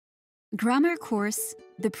Grammar course,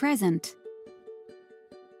 the present.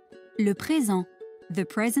 Le présent, the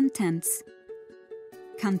present tense.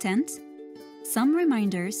 Content, some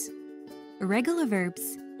reminders, regular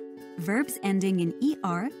verbs, verbs ending in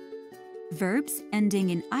ER, verbs ending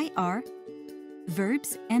in IR,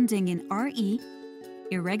 verbs ending in RE,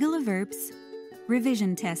 irregular verbs,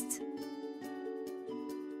 revision tests.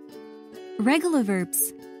 Regular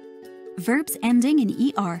verbs, verbs ending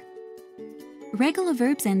in ER. Regular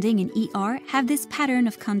verbs ending in ER have this pattern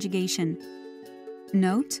of conjugation.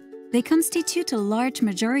 Note, they constitute a large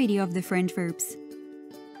majority of the French verbs.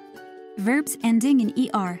 Verbs ending in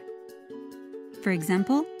ER. For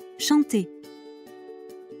example, chanter.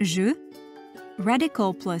 Je,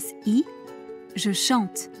 radical plus I, je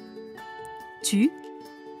chante. Tu,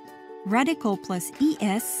 radical plus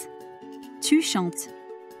IS, tu chantes.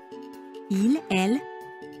 Il, elle,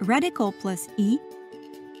 radical plus I,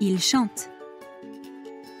 il chante.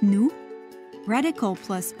 Nous, radical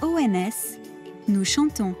plus ONS, nous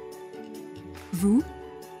chantons. Vous,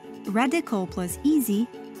 radical plus easy,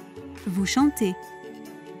 vous chantez.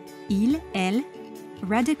 Il, elle,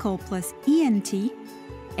 radical plus ENT,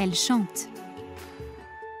 elle chante.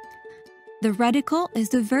 The radical is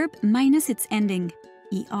the verb minus its ending,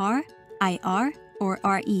 ER, IR, or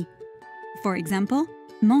RE. For example,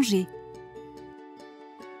 manger.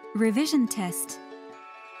 Revision test.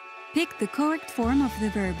 Pick the correct form of the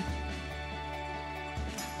verb.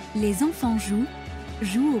 Les enfants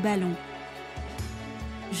jouent au ballon.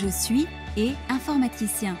 Je suis et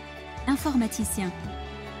informaticien, informaticien.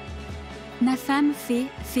 Ma femme fait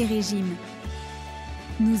régime.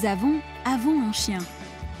 Nous avons un chien.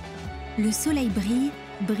 Le soleil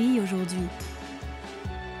brille aujourd'hui.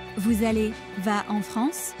 Vous allez, va en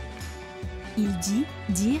France. Il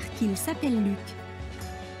dire qu'il s'appelle Luc.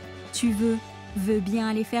 Tu veux bien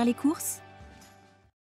aller faire les courses?